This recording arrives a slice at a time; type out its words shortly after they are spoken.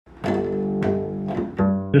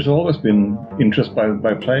There's always been interest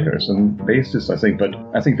by players and bassists, I think, but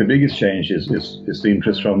I think the biggest change is the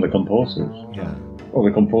interest from the composers. Yeah. Well,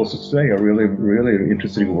 the composers today are really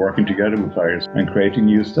interested in working together with players and creating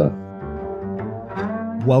new stuff.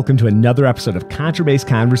 Welcome to another episode of Contrabass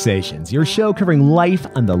Conversations, your show covering life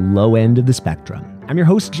on the low end of the spectrum. I'm your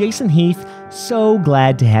host, Jason Heath. So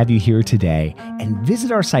glad to have you here today. And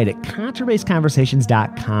visit our site at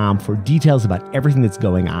contrabassconversations.com for details about everything that's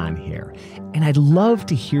going on here. And I'd love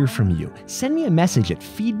to hear from you. Send me a message at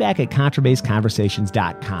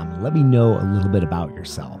feedback@contrabassconversations.com and let me know a little bit about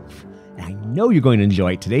yourself. And I know you're going to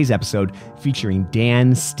enjoy today's episode featuring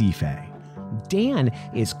Dan Styffe. Dan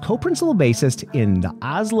is co-principal bassist in the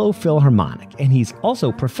Oslo Philharmonic, and he's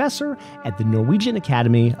also professor at the Norwegian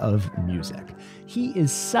Academy of Music. He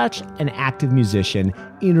is such an active musician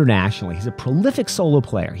internationally. He's a prolific solo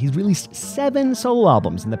player. He's released 7 solo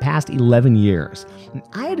albums in the past 11 years. And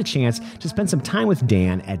I had a chance to spend some time with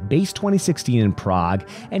Dan at Bass 2016 in Prague,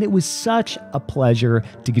 and it was such a pleasure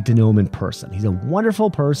to get to know him in person. He's a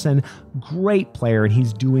wonderful person, great player, and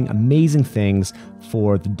he's doing amazing things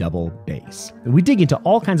for the double bass. And we dig into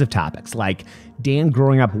all kinds of topics like Dan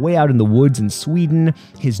growing up way out in the woods in Sweden,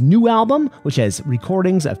 his new album, which has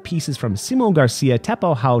recordings of pieces from Simón García,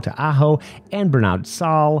 Teppo Hauta-Aho, and Bernard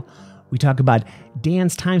Salles. We talk about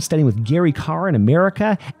Dan's time studying with Gary Carr in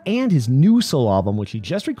America and his new solo album, which he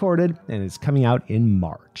just recorded and is coming out in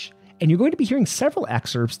March. And you're going to be hearing several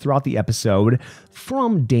excerpts throughout the episode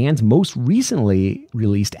from Dan's most recently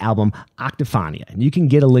released album, Octophonia. And you can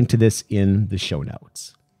get a link to this in the show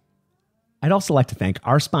notes. I'd also like to thank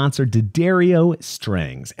our sponsor, D'Addario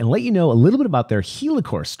Strings, and let you know a little bit about their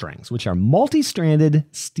helicore strings, which are multi-stranded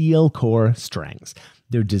steel core strings.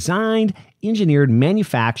 They're designed, engineered,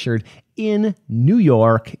 manufactured in New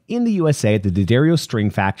York, in the USA, at the D'Addario String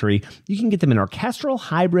Factory. You can get them in orchestral,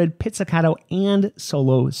 hybrid, pizzicato, and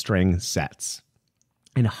solo string sets.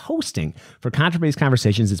 And hosting for Contrabass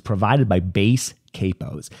Conversations is provided by Bass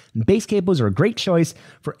Capos. And Bass Capos are a great choice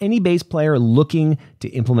for any bass player looking to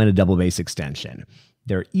implement a double bass extension.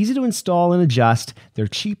 They're easy to install and adjust. They're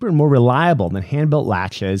cheaper and more reliable than hand-built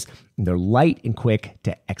latches. And they're light and quick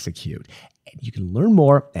to execute. And you can learn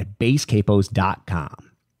more at basscapos.com.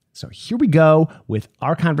 So here we go with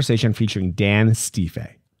our conversation featuring Dan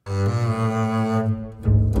Styffe.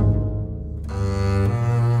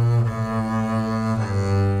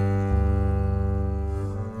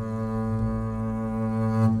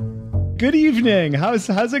 Good evening. How's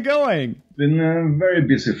it going? It's been a very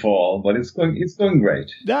busy fall, but it's going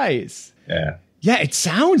great. Nice. Yeah. Yeah, it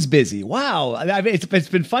sounds busy. Wow. I mean, it's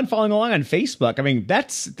been fun following along on Facebook. I mean,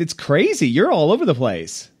 it's crazy. You're all over the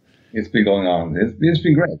place. It's been going on. It's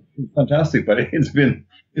been great. It's fantastic, but it's been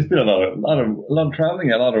a lot of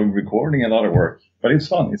traveling, a lot of recording, a lot of work. But it's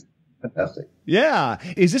fun. It's fantastic. Yeah.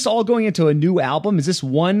 Is this all going into a new album? Is this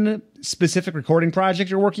one specific recording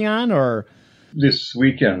project you're working on, or? This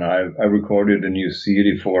weekend, I recorded a new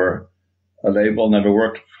CD for a label I never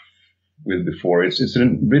worked with before. It's a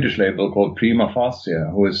British label called Prima Facie,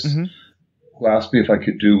 who who asked me if I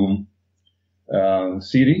could do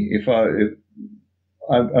CD.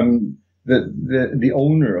 I'm the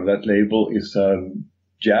owner of that label is a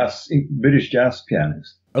British jazz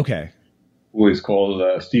pianist. Okay. Who is called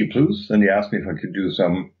Steve Plus, and he asked me if I could do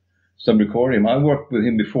some recording. I worked with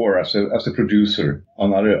him before as a producer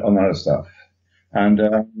on other stuff. And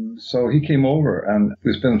so he came over, and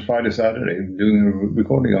we spent Friday, Saturday doing a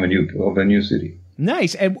recording of a new CD.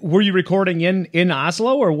 Nice. And were you recording in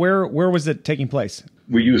Oslo, or where was it taking place?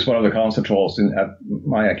 We used one of the concert halls at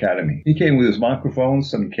my academy. He came with his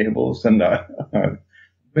microphones and cables, and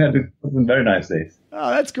we had some very nice days. Oh,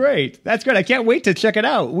 that's great. That's great. I can't wait to check it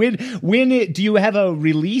out. Do you have a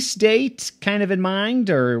release date kind of in mind,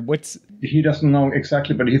 or what's? He doesn't know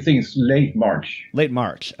exactly, but he thinks late March. Late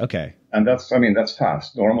March. Okay. And that's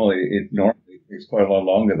fast. Normally it takes quite a lot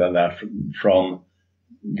longer than that from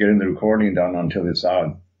getting the recording done until it's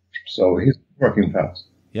out. So he's working fast.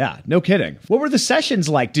 Yeah, no kidding. What were the sessions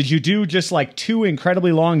like? Did you do just like 2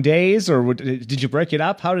 incredibly long days, or did you break it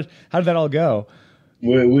up? How did that all go?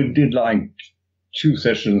 We did like 2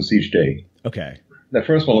 sessions each day. Okay. The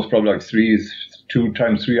first one was probably like 2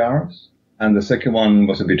 times 3 hours, and the second one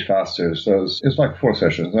was a bit faster. So it's like 4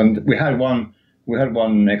 sessions, and we had one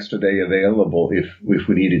extra day available if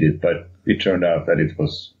we needed it, but it turned out that it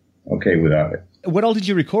was okay without it. What all did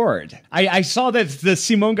you record? I saw that the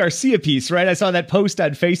Simón García piece, right? I saw that post on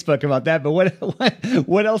Facebook about that, but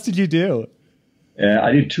what else did you do?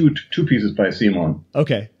 I did two pieces by Simón.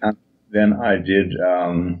 Okay. And then I did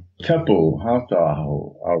Teppo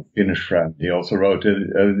Hauta-Aho, our Finnish friend. He also wrote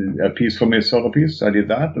a piece for me, a solo piece. I did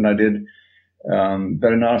that, and I did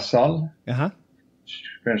Bernard Salles,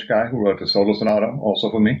 French guy who wrote a solo sonata also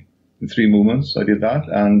for me in 3 movements. I did that.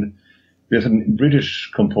 And there's a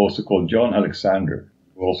British composer called John Alexander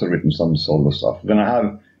who also written some solo stuff. Then I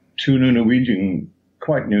have 2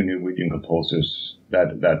 quite new Norwegian composers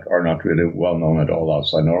that are not really well known at all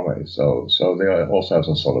outside Norway. So they also have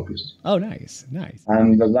some solo pieces. Oh, nice.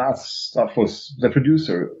 And the last stuff was the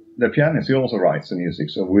producer, the pianist. He also writes the music.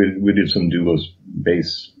 So we did some duos,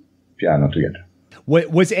 bass, piano together.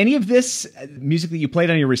 Was any of this music that you played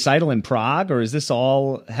on your recital in Prague, or is this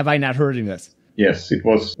all? Have I not heard any of this? Yes, it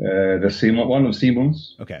was one of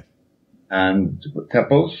Simon's. Okay. And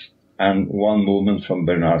Teppo's, and 1 movement from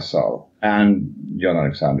Bernard Salles and John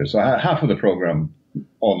Alexander. So half of the program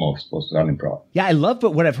almost was done in Prague. Yeah, I love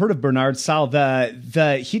what I've heard of Bernard Salles.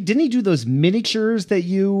 Didn't he do those miniatures that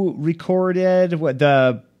you recorded?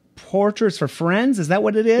 The Portraits for Friends? Is that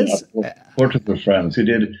what it is? Yeah, Portraits for Friends. He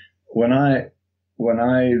did. When I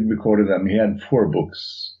recorded them, he had 4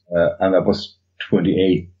 books, and that was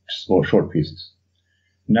 28 small short pieces.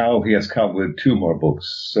 Now he has come with 2 more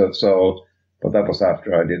books. But that was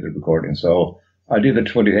after I did the recording. So I did the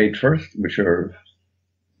 28 first, which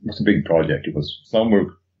was a big project. Some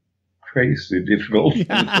were crazy difficult,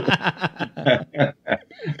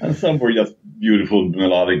 and some were just beautiful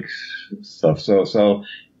melodic stuff. So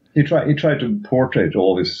he tried to portray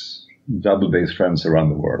all his double bass friends around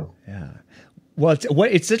the world. Yeah. Well,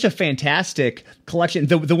 it's such a fantastic collection.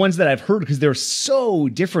 The ones that I've heard, because they're so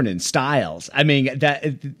different in styles. I mean,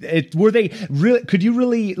 were they really? Could you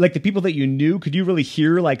really, like, the people that you knew? Could you really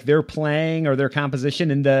hear like their playing or their composition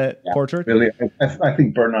in the portrait? Really, I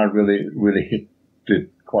think Bernard really hit it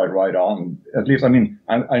quite right on. At least, I mean,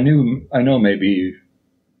 I know maybe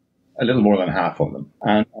a little more than half of them,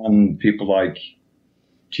 and people like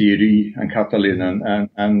Thierry and Catalin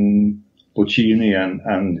and Puccini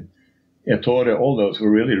and Ettore, all those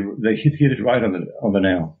were they hit it right on the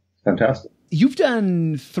nail. Fantastic. You've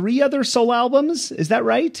done 3 other solo albums, is that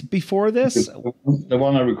right? Before this, the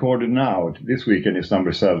one I recorded now this weekend is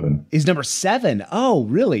number 7. Is number 7? Oh,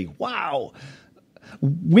 really? Wow.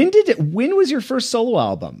 When was your first solo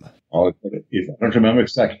album? Oh, I don't remember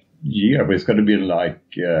exact year, but it's going to be like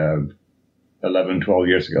 11, 12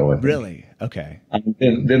 years ago. I think. Really? Okay. And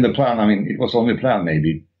then the plan. I mean, it was only planned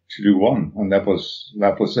maybe to do 1, and that was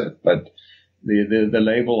it. But the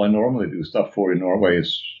label I normally do stuff for in Norway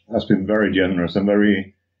has been very generous and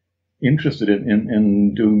very interested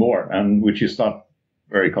in doing more, and which is not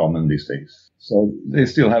very common these days. So they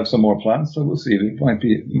still have some more plans. So we'll see. It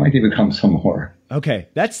might even come some more. Okay,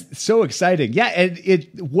 that's so exciting. Yeah, and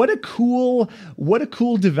what a cool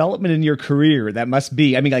development in your career that must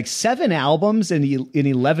be. I mean, like 7 albums in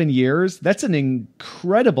 11 years. That's an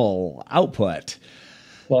incredible output.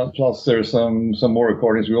 Plus, there's some more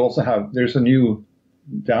recordings. We also there's a new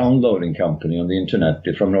downloading company on the internet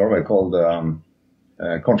from Norway called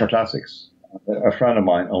Contra Classics. A friend of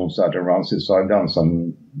mine owns that and runs it, so I've done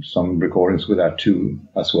some recordings with that too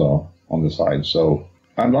as well on the side. So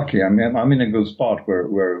I'm lucky. I'm in a good spot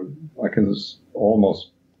where I can just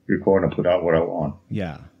almost record and put out what I want.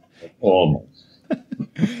 Yeah, almost.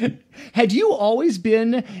 Had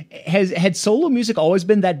solo music always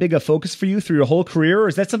been that big a focus for you through your whole career, or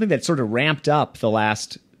is that something that sort of ramped up the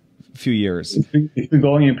last few years? It's been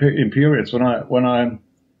going in periods. When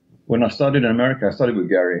I studied in America, I studied with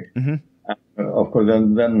Gary. Mm-hmm. Of course,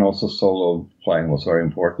 then also solo playing was very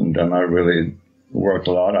important, and I really worked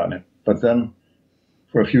a lot on it. But then,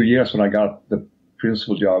 for a few years, when I got the first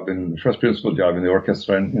principal job in the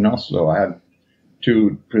orchestra in Oslo, I had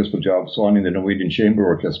 2 principal jobs, one in the Norwegian Chamber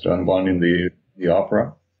Orchestra and one in the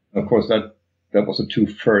opera. Of course, that was the 2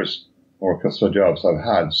 first orchestra jobs I've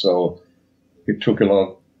had, so it took a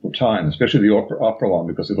lot of time, especially the opera one,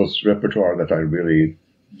 because it was repertoire that I really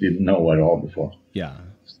didn't know at all before. Yeah.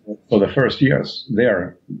 So the first years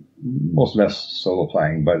there was less solo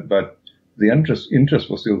playing, but the interest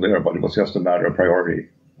was still there, but it was just a matter of priority,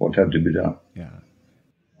 what had to be done. Yeah.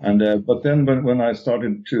 And but then when I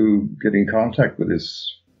started to get in contact with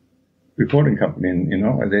this recording company,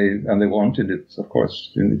 they wanted it, of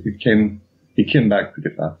course, it came back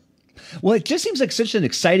pretty fast. Well, it just seems like such an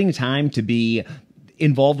exciting time to be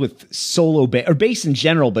involved with solo bass, or bass in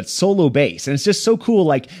general, but solo bass. And it's just so cool,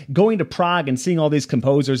 like going to Prague and seeing all these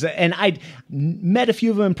composers. And I'd met a few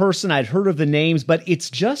of them in person. I'd heard of the names, but it's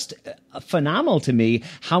just phenomenal to me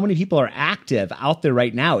how many people are active out there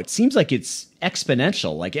right now. It seems like it's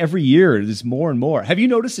exponential. Like every year, there's more and more. Have you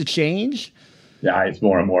noticed a change? Yeah, it's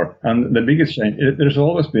more and more. And the biggest change, there's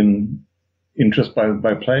always been interest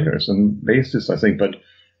by players and bassists, I think, but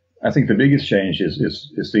I think the biggest change is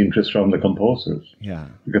the interest from the composers. Yeah.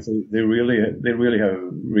 Because they really have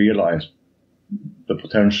realized the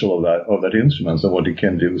potential of that instrument and what it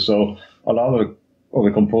can do. So a lot of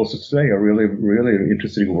the composers today are really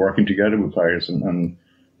interested in working together with players and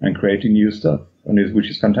creating new stuff, which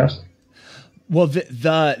is fantastic. Well,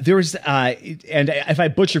 there was, and if I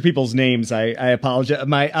butcher people's names, I apologize.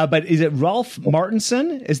 But is it Rolf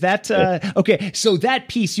Martinsson? Is that Yeah. okay? So that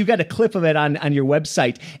piece, you got a clip of it on your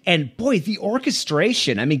website, and boy, the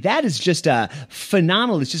orchestration. I mean, that is just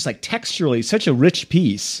phenomenal. It's just like texturally such a rich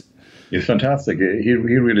piece. It's fantastic. He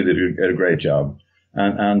really did a great job,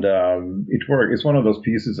 and it worked. It's one of those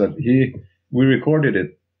pieces that we recorded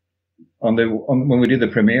it when we did the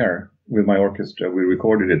premiere with my orchestra. We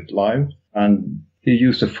recorded it live, and he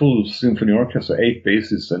used a full symphony orchestra, 8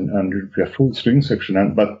 basses, and a full string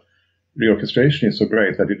section. But the orchestration is so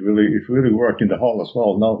great that it really worked in the hall as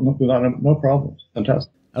well. No problems.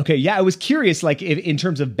 Fantastic. Okay, yeah, I was curious, like in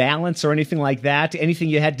terms of balance or anything like that, anything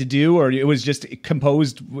you had to do, or it was just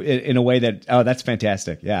composed in a way that, oh, that's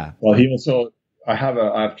fantastic, yeah. Well, I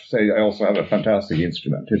have to say, I also have a fantastic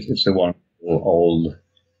instrument. It's the one old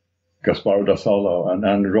Gasparo da Saló,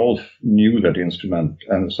 and Rolf knew that instrument,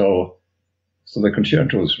 and so the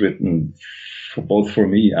concerto was written both for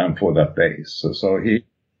me and for that bass. So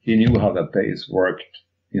he knew how that bass worked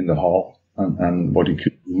in the hall and what he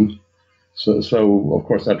could do. So of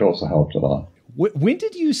course that also helped a lot. When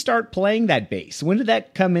did you start playing that bass? When did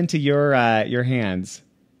that come into your hands?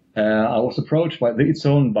 I was approached by it's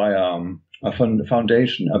owned by a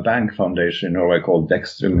foundation, a bank foundation in Norway called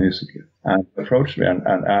Dextre Music, and approached me and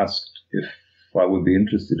asked if I would be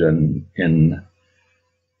interested in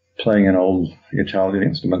playing an old Italian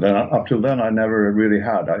instrument. And up till then, I never really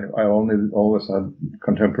had. I always had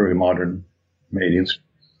contemporary, modern made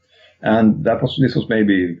instruments, and this was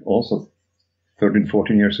maybe also 13,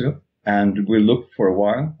 14 years ago. And we looked for a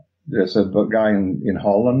while. There's a guy in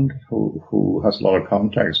Holland who has a lot of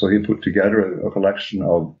contacts, so he put together a collection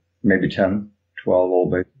of maybe 10, 12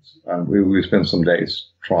 old basses, and we spent some days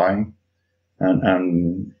trying,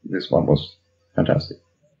 and this one was fantastic.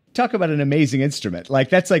 Talk about an amazing instrument. Like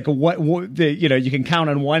that's like you can count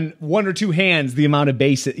on one or two hands the amount of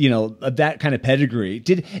bass, of that kind of pedigree.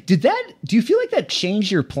 Do you feel like that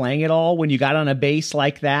changed your playing at all when you got on a bass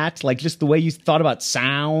like that? Like just the way you thought about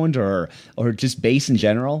sound or just bass in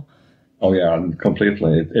general? Oh yeah,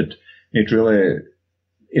 completely. It really,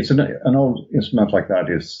 it's an old instrument like that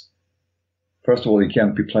is, first of all, it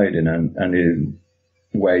can't be played in any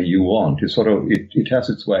way you want. It has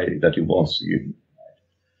its way that it wants.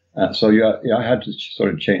 So I had to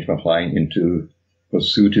sort of change my playing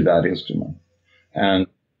was suited that instrument,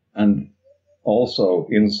 and also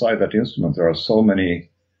inside that instrument there are so many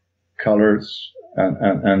colors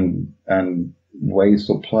and ways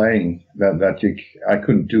of playing that I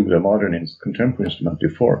couldn't do with a modern contemporary instrument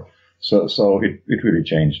before. So it really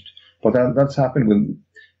changed. But that's happened with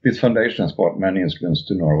this foundation has brought many instruments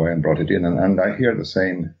to Norway and brought it in, and I hear the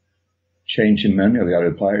same change in many of the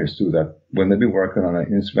other players too, that when they've been working on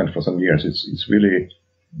an instrument for some years, it's really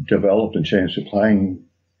developed and changed the playing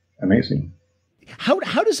amazing. How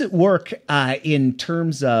does it work in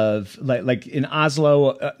terms of like in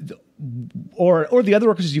Oslo or the other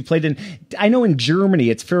orchestras you played in? I know in Germany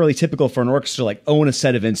it's fairly typical for an orchestra like own a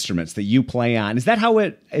set of instruments that you play on. Is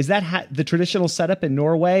that the traditional setup in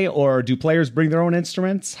Norway, or do players bring their own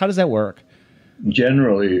instruments? How does that work?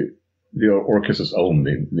 Generally, the orchestras own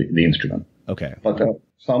the instrument. Okay. But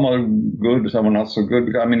some are good, some are not so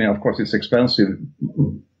good. I mean, of course, it's expensive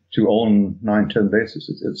to own 9-10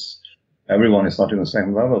 basses. It's everyone is not in the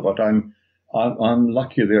same level. But I'm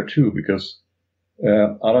lucky there too, because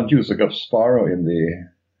I don't use a Gasparo in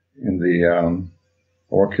the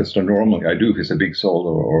orchestra normally. I do if it's a big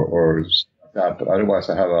solo or that. But otherwise,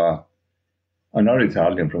 I have another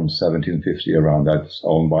Italian from 1750 around that's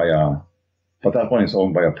owned by but that one is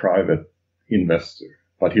owned by a private investor,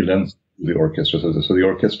 but he lends to the orchestra. So the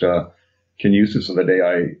orchestra can use it so that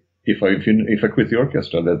if I quit the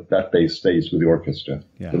orchestra, that bass stays with the orchestra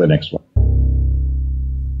for the next one.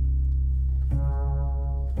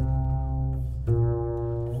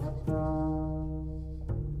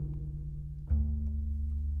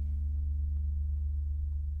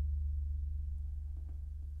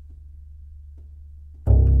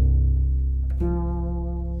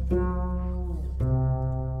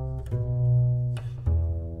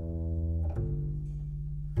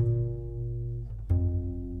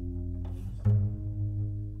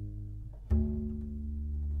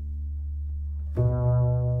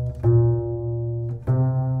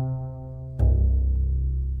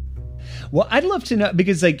 Well, I'd love to know,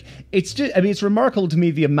 because like it's just, I mean, it's remarkable to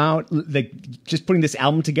me the amount, like just putting this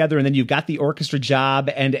album together, and then you've got the orchestra job,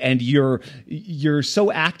 and you're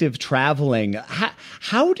so active traveling.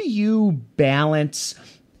 How do you balance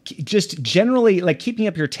just generally like keeping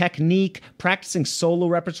up your technique, practicing solo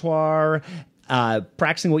repertoire,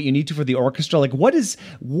 practicing what you need to for the orchestra? Like what is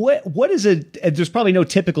there's probably no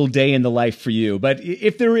typical day in the life for you, but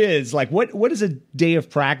if there is, like what does a day of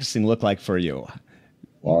practicing look like for you?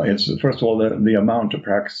 Well, it's first of all, the amount of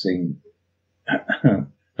practicing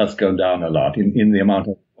has gone down a lot in the amount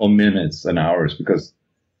of minutes and hours, because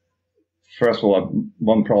first of all,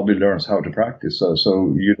 one probably learns how to practice.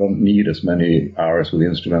 So you don't need as many hours with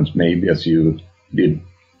instruments maybe as you did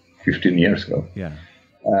 15 years ago. Yeah.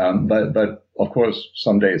 But of course,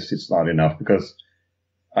 some days it's not enough, because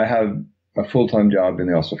I have a full-time job in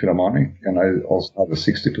the Oslo Philharmonic, and I also have a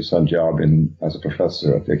 60% job as a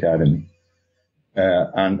professor at the Academy.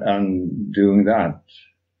 And doing that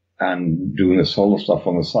and doing the solo stuff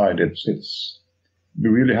on the side,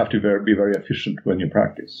 you really have to be very efficient when you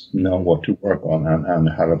practice, know what to work on and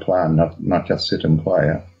have a plan, not just sit and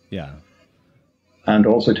play. Yeah. And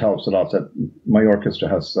also it helps a lot that my orchestra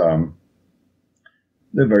has,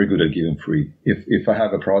 they're very good at giving free. If I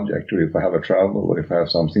have a project, or if I have a travel, or if I have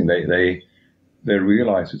something, they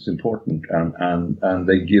realize it's important, and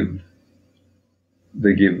they give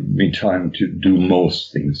me time to do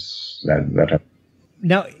most things that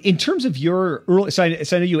Now, in terms of your early, so I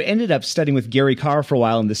know you ended up studying with Gary Carr for a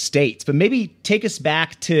while in the States, but maybe take us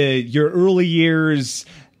back to your early years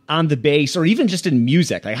on the bass, or even just in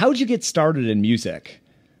music. Like, how did you get started in music?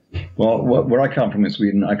 Well, where I come from in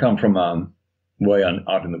Sweden, I come from way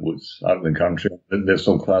out in the woods, out in the country. There's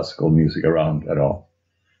no classical music around at all.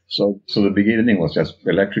 So the beginning was just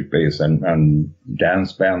electric bass and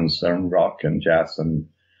dance bands and rock and jazz, and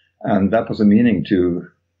that was the meaning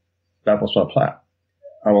that was my plan.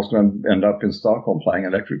 I was going to end up in Stockholm playing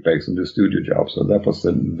electric bass and do studio jobs, so that was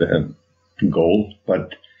the goal.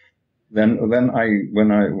 But then when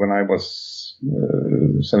I was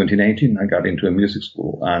 17, 18, I got into a music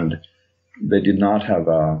school, and they did not have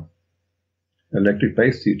a electric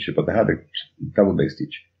bass teacher, but they had a double bass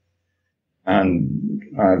teacher. And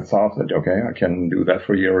I thought that, okay, I can do that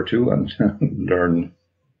for a year or two and learn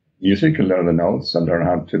music and learn the notes and learn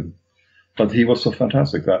how to. But he was so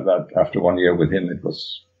fantastic that after 1 year with him,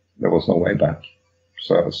 there was no way back.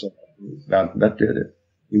 So that did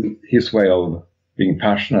it. His way of being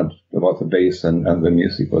passionate about the bass and the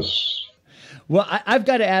music was. Well, I've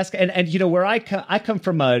got to ask, and you know, where I come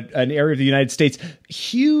from an area of the United States,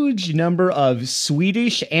 huge number of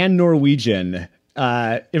Swedish and Norwegian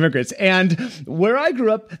immigrants, and where I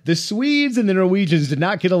grew up, the Swedes and the Norwegians did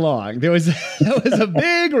not get along. There was a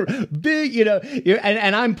big, you know,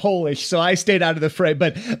 and I'm Polish, so I stayed out of the fray.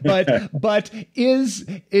 But is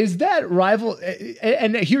that rival?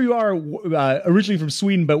 And here you are, originally from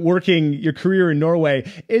Sweden, but working your career in Norway.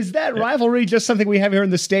 Is that rivalry just something we have here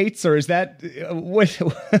in the States, or is that what?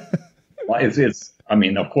 Well, it's. I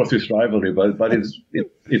mean, of course, it's rivalry, but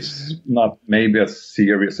it's not maybe as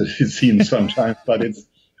serious as it seems sometimes. But it's,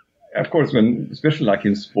 of course, especially like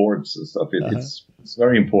in sports and stuff, it's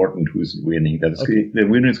very important who's winning. The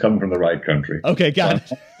winner is coming from the right country. Okay, got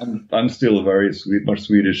it. I'm still very much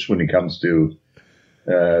Swedish when it comes to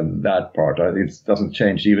that part. It doesn't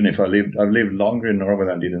change, even if I've lived longer in Norway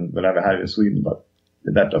than I've had in Sweden, but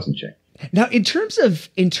that doesn't change. Now, in terms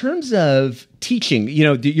of teaching, you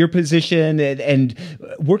know, your position and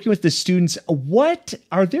working with the students,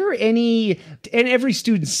 are there any, and every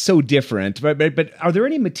student's so different, but are there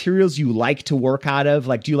any materials you like to work out of?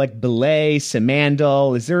 Like, do you like belay,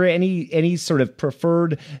 Simandl? Is there any sort of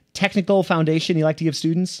preferred technical foundation you like to give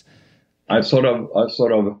students? I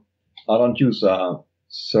don't use a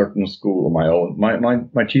certain school of my own.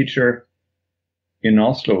 My teacher in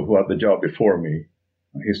Oslo, who had the job before me,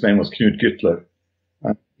 his name was Knut Gytler.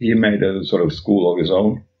 He made a sort of school of his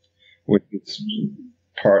own, which is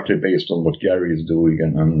partly based on what Gary is doing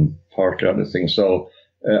and partly other things. So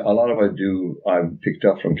a lot of I've picked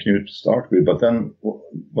up from Knut to start with. But then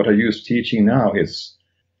what I use teaching now is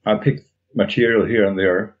I pick material here and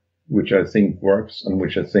there, which I think works and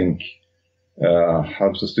which I think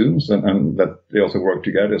helps the students, and that they also work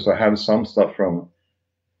together. So I have some stuff from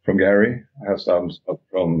Gary, I have some stuff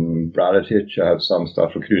from Barratt, I have some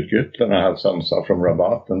stuff from Knut Gytler, and I have some stuff from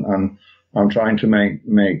Rabat, and I'm trying to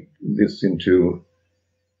make this into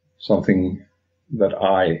something that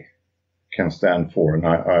I can stand for, and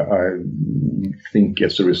I think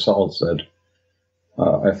gets the results that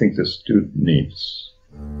I think the student needs.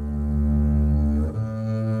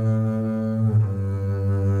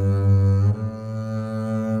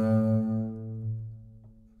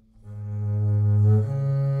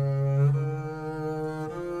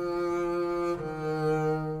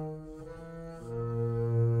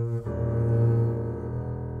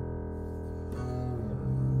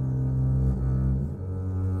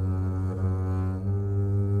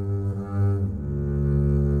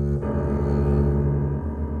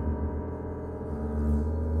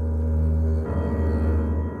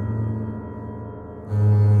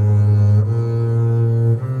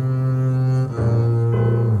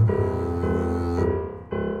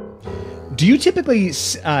 you typically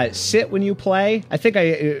sit when you play? I think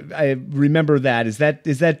I remember that. Is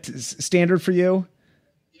that standard for you?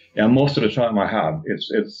 Yeah, most of the time I have.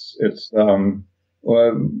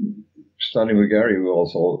 Well, studying with Gary, we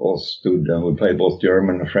also stood and we played both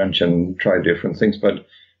German and French and tried different things. But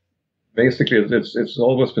basically, it's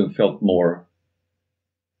always been felt more.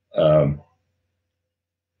 Well,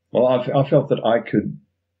 I felt that I could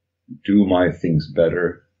do my things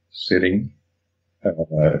better sitting,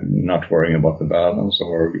 not worrying about the balance,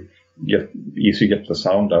 or get the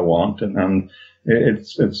sound I want, and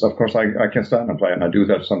it's of course I can stand and play, and I do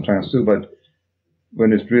that sometimes too. But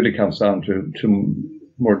when it really comes down to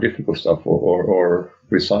more difficult stuff or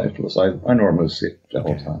recitals, I normally sit the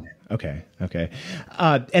whole time. Okay.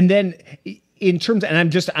 And then in terms,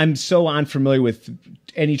 and I'm so unfamiliar with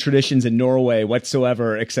any traditions in Norway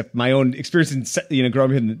whatsoever, except my own experience in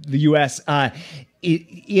growing up in the U.S.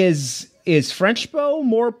 Is French bow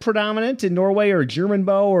more predominant in Norway, or German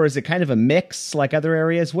bow, or is it kind of a mix like other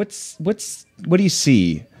areas? What do you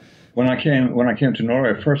see? When I came to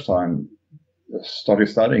Norway first time,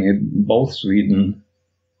 studying in both Sweden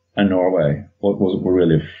and Norway, were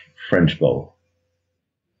really French bow,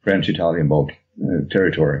 French-Italian bow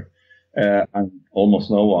territory, and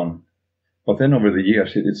almost no one. But then over the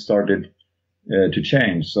years, it started to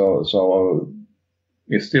change. So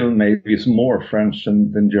it's still maybe it's more French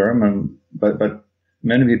than German, but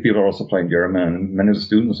many people are also playing German, and many of the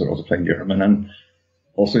students are also playing German, and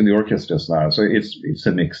also in the orchestras now. So it's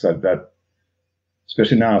a mix that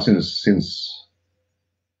especially now since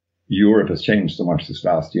Europe has changed so much this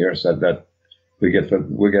last year, so that we get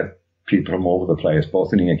people from all over the place,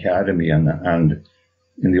 both in the academy and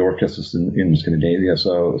in the orchestras in Scandinavia.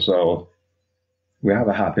 So we have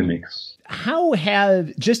a happy mix. How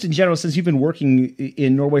have, just in general, since you've been working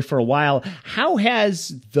in Norway for a while, how has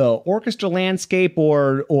the orchestra landscape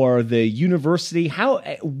or the university,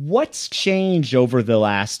 what's changed over the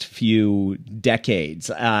last few decades?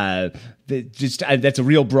 That's a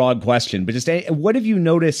real broad question, but just what have you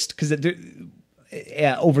noticed? Because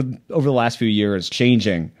over the last few years,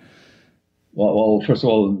 changing. Well, first of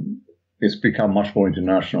all, it's become much more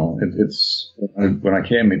international. It's when I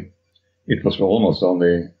came, it was almost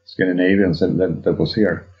only Scandinavians that was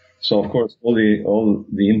here. So of course, all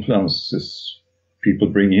the influences people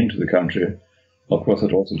bring into the country, of course,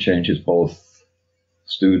 it also changes both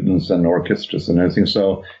students and orchestras and everything.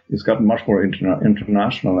 So it's gotten much more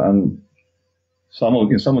international. And in some of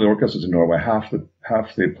the orchestras in Norway, half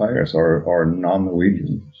the players are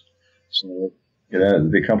non-Norwegians. So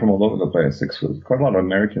they come from all over the place. There's quite a lot of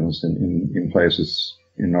Americans in places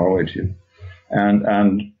in Norway too,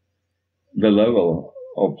 and the level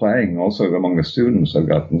of playing also among the students have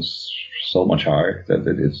gotten so much higher that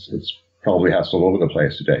it's probably has all over the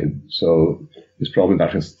place today. So it's probably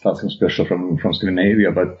not something special from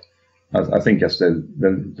Scandinavia, but I think as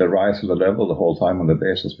the rise of the level the whole time on the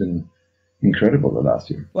bass has been incredible the last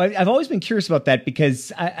year. Well, I've always been curious about that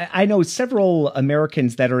because I know several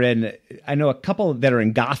Americans that are I know a couple that are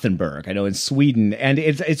in Gothenburg, I know in Sweden, and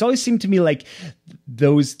it's always seemed to me like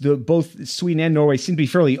both Sweden and Norway seem to be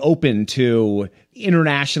fairly open to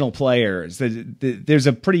international players. There's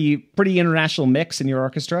a pretty international mix in your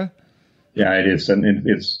orchestra. Yeah, it is, and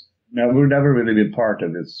it's. Now, we've never really been part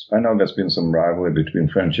of this. I know there's been some rivalry between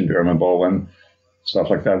French and German bow and stuff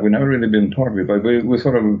like that. We've never really been part of it, but we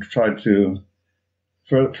sort of tried to.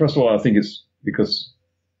 First of all, I think it's because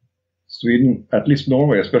Sweden, at least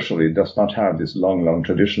Norway especially, does not have this long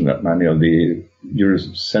tradition that many of the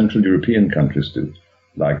Central European countries do,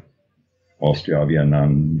 like Austria, Vienna,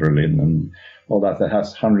 and Berlin, and all that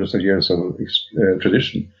has hundreds of years of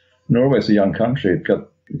tradition. Norway is a young country.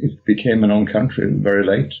 It became an own country very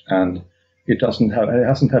late, and it hasn't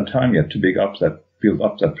had time yet to build up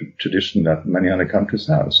that tradition that many other countries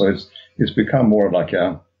have. So it's become more like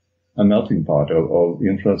a melting pot of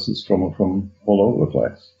influences from all over the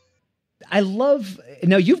place. I love.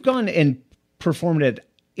 Now you've gone and performed at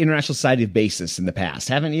International Society of Bassists in the past,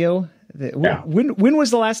 haven't you? Yeah. When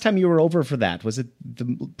was the last time you were over for that? Was it the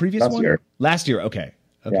previous one? Last year. Okay.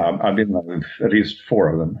 Yeah, I've been with at least 4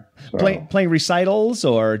 of them. So. Playing recitals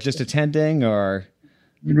or just attending or?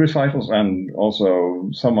 Recitals, and also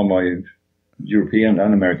some of my European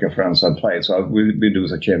and American friends have played. So we do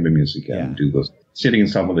the chamber music and do those, sitting in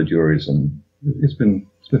some of the juries, and it's been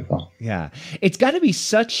fun. Yeah, it's got to be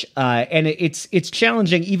such, and it's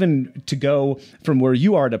challenging even to go from where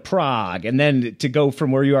you are to Prague, and then to go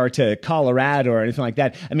from where you are to Colorado or anything like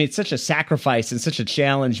that. I mean, it's such a sacrifice and such a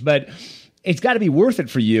challenge, but it's got to be worth it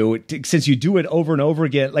for you since you do it over and over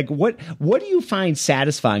again. Like, what do you find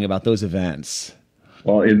satisfying about those events?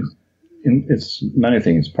 Well, it's many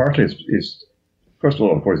things. Partly it's first of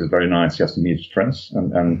all, of course, it's very nice just to meet friends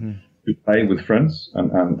and to play with friends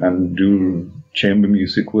and do chamber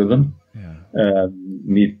music with them. Yeah.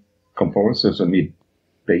 Meet composers and meet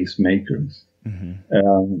bass makers.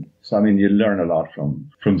 So I mean, you learn a lot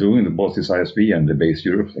from doing both this ISB and the Bass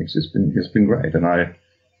Europe things. It's been great, and I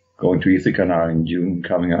going to Ithaca now in June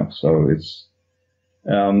coming up. So it's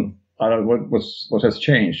I don't what has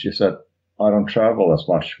changed is that I don't travel as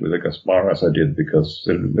much with the Gasparo as I did because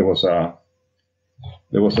there was a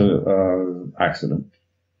accident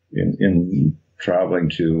in traveling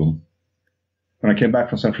to. When I came back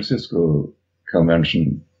from San Francisco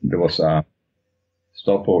convention, there was a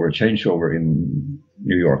changeover in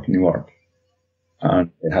Newark, and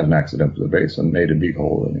it had an accident with the bass and made a big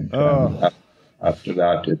hole in it. And after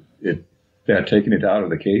that, they had taken it out of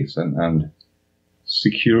the case and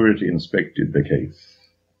security inspected the case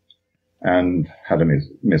and had a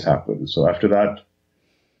mishap with it. So after that,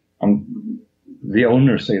 the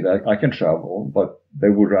owners say that I can travel, but they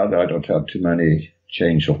would rather I don't have too many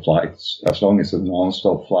change of flights. As long as it's a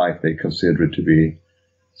non-stop flight, they consider it to be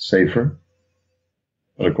safer.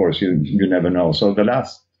 But of course, you never know. So the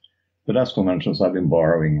last conventions, I've been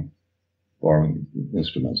borrowing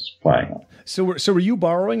instruments, playing on. So were you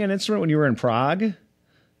borrowing an instrument when you were in Prague?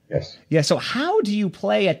 Yes. Yeah. So how do you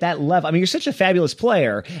play at that level? I mean, you're such a fabulous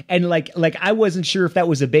player, and like I wasn't sure if that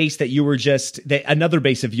was a bass that you were another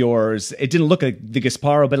bass of yours. It didn't look like the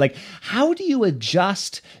Gasparo, but like, how do you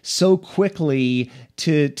adjust so quickly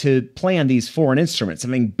to play on these foreign instruments? I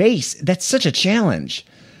mean, bass, that's such a challenge.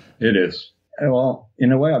 It is. Well,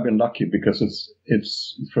 in a way, I've been lucky because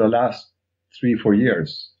it's for the last 3-4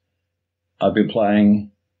 years, I've been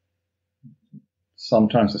playing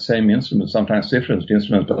sometimes the same instrument, sometimes different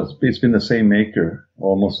instruments, but it's been the same maker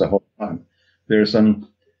almost the whole time. There's an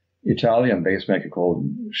Italian bass maker called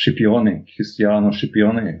Cristiano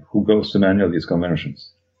Scipione, who goes to many of these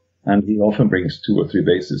conventions. And he often brings 2 or 3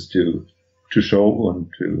 basses to show and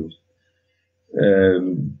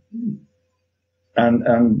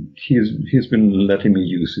and he's been letting me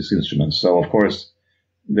use his instruments. So of course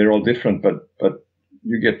they're all different, but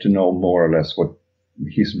you get to know more or less what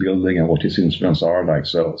he's building and what his instruments are like.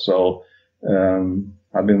 So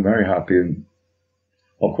I've been very happy.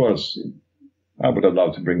 Of course, I would have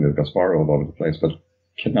loved to bring the Gasparo all over the place, but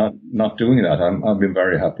not doing that. I've been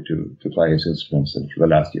very happy to play his instruments for the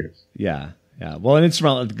last years. Yeah. Yeah, well, an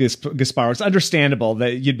instrument like Gasparo, it's understandable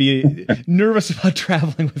that you'd be nervous about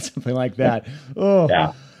traveling with something like that. Oh,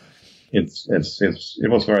 yeah, it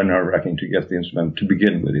was very nerve-wracking to get the instrument to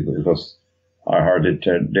begin with. I hardly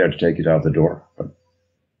dared to take it out the door, but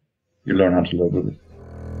you learn how to live with it.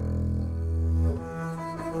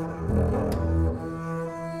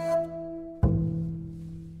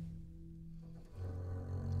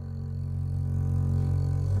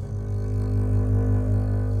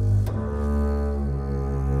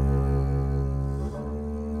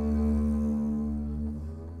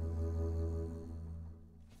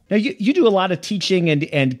 Now you do a lot of teaching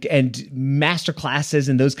and master classes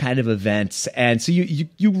and those kind of events, and so you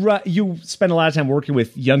spend a lot of time working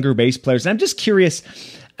with younger bass players. And I'm just curious,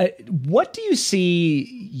 what do you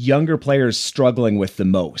see younger players struggling with the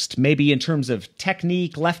most? Maybe in terms of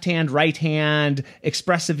technique, left hand, right hand,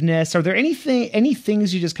 expressiveness. Are there any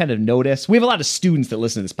things you just kind of notice? We have a lot of students that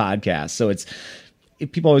listen to this podcast, so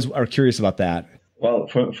people always are curious about that. Well,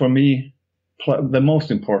 for me, the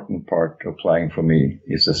most important part of playing for me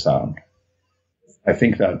is the sound. I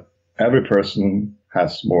think that every person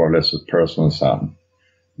has more or less a personal sound.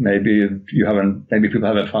 Maybe people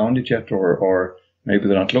haven't found it yet, or maybe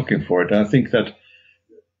they're not looking for it. And I think that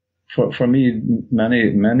for me,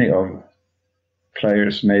 many of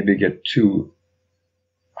players maybe get too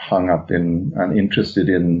hung up in and interested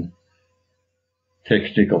in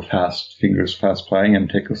technical fast playing and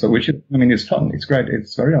technical, so which is fun. It's great.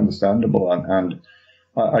 It's very understandable, and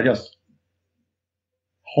I just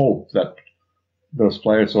hope that those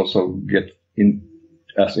players also get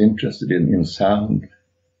as interested in sound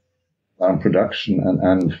and production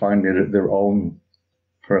and find their own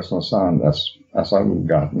personal sound as I've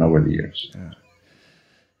gotten over the years. Yeah.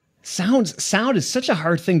 Sound is such a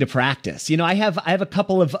hard thing to practice. You know, I have a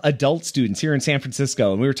couple of adult students here in San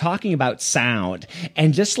Francisco, and we were talking about sound,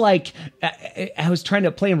 and just like I was trying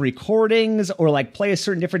to play in recordings or like play a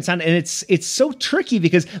certain different sound, and it's so tricky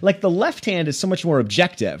because like the left hand is so much more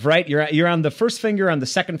objective, right? You're on the first finger, on the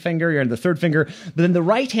second finger, you're on the third finger, but then the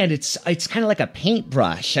right hand it's kind of like a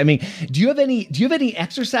paintbrush. I mean, do you have any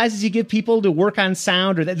exercises you give people to work on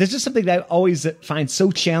sound, or there's just something that I always find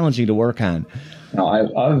so challenging to work on? Now, I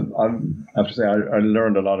have to say, I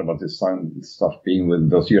learned a lot about this sound stuff being with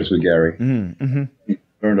those years with Gary. Mm-hmm.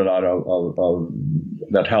 Learned a lot of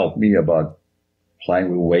that helped me about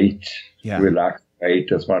playing with weight, relaxed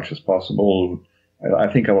weight as much as possible. I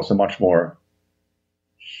think I was a much more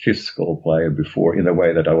physical player before, in a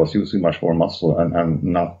way that I was using much more muscle and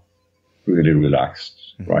not really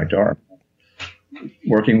relaxed right arm.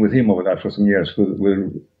 Working with him over that for some years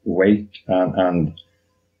with weight and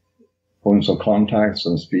points of contacts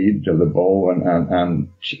and speed of the bow and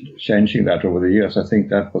changing that over the years, I think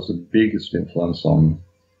that was the biggest influence on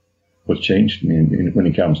what changed me when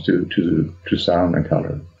it comes to sound and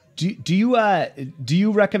color. Do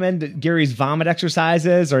you recommend Gary's vomit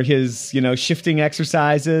exercises or his shifting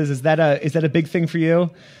exercises? Is that a big thing for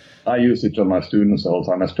you? I use it on my students all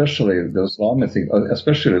the time, especially those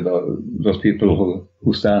especially those people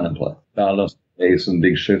who stand and play balance, pace, and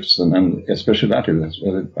big shifts, and especially that is.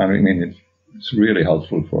 I mean, it's really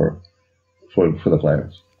helpful for the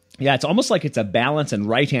players. Yeah, it's almost like it's a balance and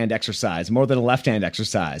right hand exercise more than a left hand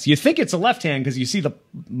exercise. You think it's a left hand because you see the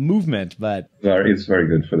movement, but it's very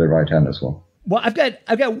good for the right hand as well. Well, I've got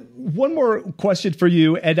one more question for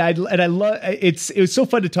you, and I love it was so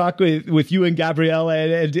fun to talk with you and Gabriele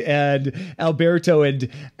and Alberto, and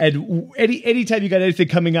anytime you got anything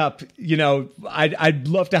coming up, I'd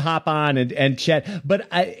love to hop on and chat. But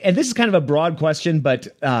and this is kind of a broad question, but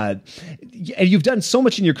and you've done so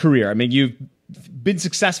much in your career. I mean, you've been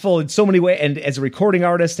successful in so many ways, and as a recording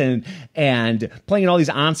artist and playing in all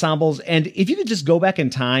these ensembles. And if you could just go back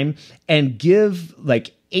in time and give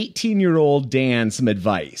 18-year-old Dan some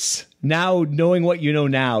advice, now knowing what you know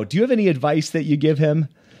now, do you have any advice that you give him?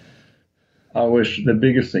 The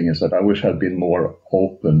biggest thing is that I wish I'd been more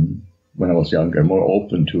open when I was younger, more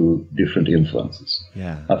open to different influences.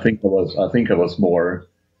 Yeah. I think I was more,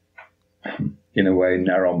 in a way,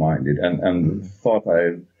 narrow-minded and thought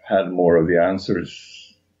I had more of the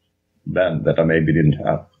answers then that I maybe didn't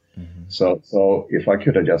have. Mm-hmm. So if I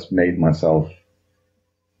could have just made myself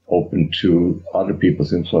open to other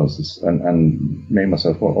people's influences and made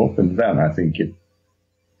myself more open, then I think it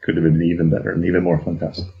could have been even better and even more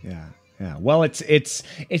fantastic. Yeah. Yeah. Well, it's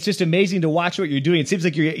just amazing to watch what you're doing. It seems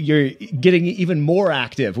like you're getting even more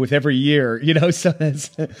active with every year, So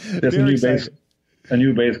there's a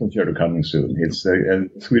new bass concerto coming soon. It's a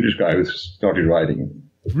Swedish guy who started writing it.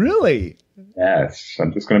 Really? Yeah, it's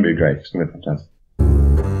going to be great. It's going to be fantastic.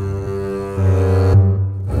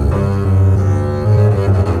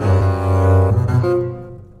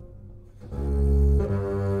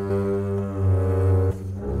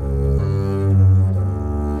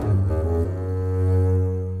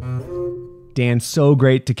 Dan, so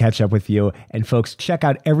great to catch up with you. And folks, check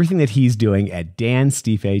out everything that he's doing at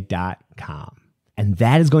danstyffe.com. And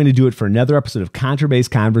that is going to do it for another episode of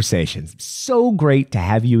Contrabass Conversations. So great to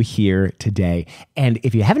have you here today. And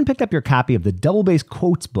if you haven't picked up your copy of the Double Bass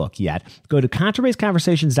Quotes book yet, go to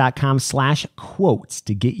contrabassconversations.com/quotes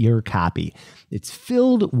to get your copy. It's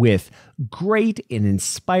filled with great and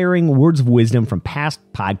inspiring words of wisdom from past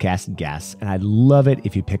podcast guests, and I'd love it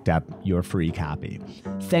if you picked up your free copy.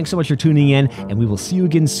 Thanks so much for tuning in, and we will see you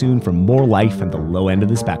again soon for more life at the low end of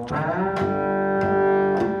the spectrum.